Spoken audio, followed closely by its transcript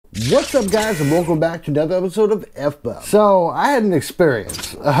What's up, guys, and welcome back to another episode of Fbomb. So I had an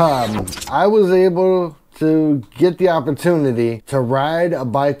experience. I was able to get the opportunity to ride a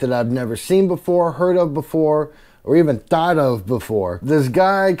bike that I've never seen before, heard of before, or even thought of before. This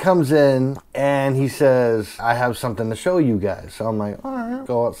guy comes in and he says, I have something to show you guys. So I'm like, all right,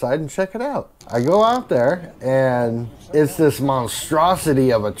 go outside and check it out. I go out there and it's this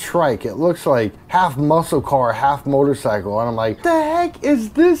monstrosity of a trike. It looks like half muscle car, half motorcycle. And I'm like, the heck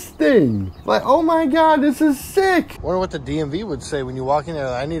is this thing? Like, oh my God, this is sick. I wonder what the DMV would say when you walk in there.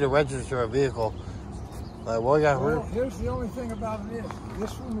 I need to register a vehicle. Like, well, here's the only thing about it is,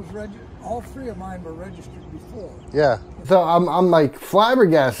 this one was registered, all three of mine were registered before. Yeah. So I'm like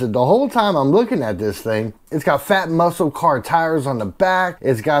flabbergasted the whole time I'm looking at this thing. It's got fat muscle car tires on the back.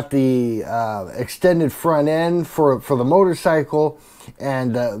 It's got the extended front end for the motorcycle.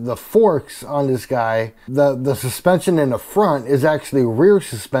 And the forks on this guy, the suspension in the front is actually rear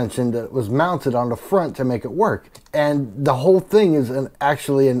suspension that was mounted on the front to make it work. And the whole thing is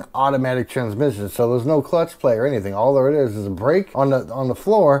actually an automatic transmission. So there's no clutch play or anything. All there is a brake on the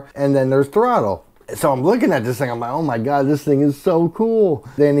floor, and then there's throttle. So I'm looking at this thing, I'm like, oh my God, this thing is so cool.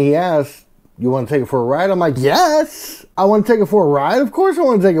 Then he asks, you want to take it for a ride? I'm like, yes, I want to take it for a ride. Of course I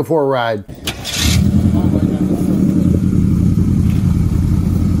want to take it for a ride.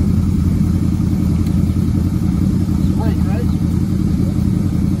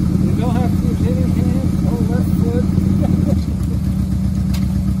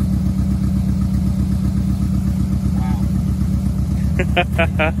 Shut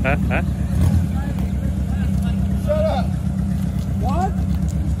up. What?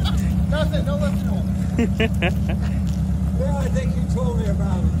 Nothing, no left home. Yeah, I think you told me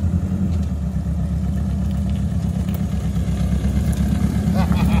about it.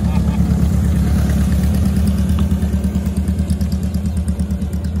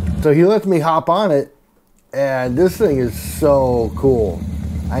 So he lets me hop on it, and this thing is so cool.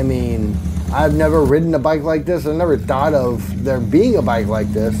 I mean, I've never ridden a bike like this. I never thought of there being a bike like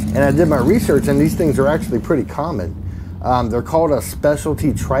this. And I did my research, and these things are actually pretty common. They're called a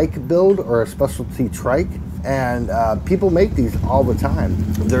specialty trike build or a specialty trike. And people make these all the time.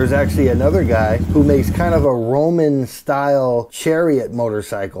 There's actually another guy who makes kind of a Roman style chariot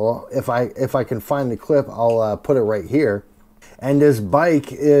motorcycle. If I can find the clip, I'll put it right here. And this bike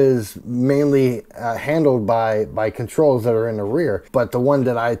is mainly handled by controls that are in the rear. But the one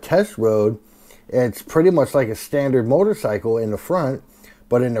that I test rode, it's pretty much like a standard motorcycle in the front,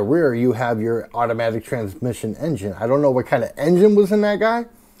 but in the rear you have your automatic transmission engine. I don't know what kind of engine was in that guy,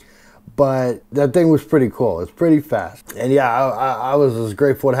 but that thing was pretty cool. It's pretty fast. And yeah, I was just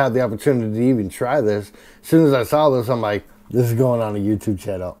grateful to have the opportunity to even try this. As soon as I saw this, I'm like, this is going on a YouTube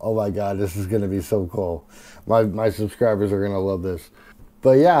channel. Oh my God, this is gonna be so cool. My subscribers are gonna love this.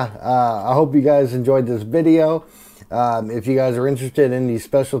 But yeah, I hope you guys enjoyed this video. If you guys are interested in these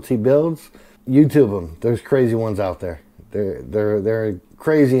specialty builds, YouTube them. There's crazy ones out there. They're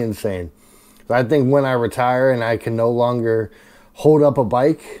crazy insane. So I think when I retire and I can no longer hold up a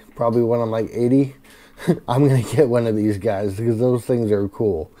bike, probably when I'm like 80, I'm gonna get one of these guys because those things are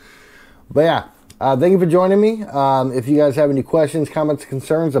cool. But yeah. Thank you for joining me. If you guys have any questions, comments,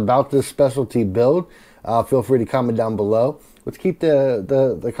 concerns about this specialty build, feel free to comment down below. Let's keep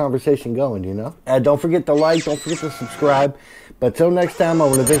the conversation going, you know? And don't forget to like, don't forget to subscribe. But till next time, I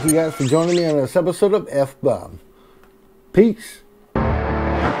want to thank you guys for joining me on this episode of Fbomb. Peace.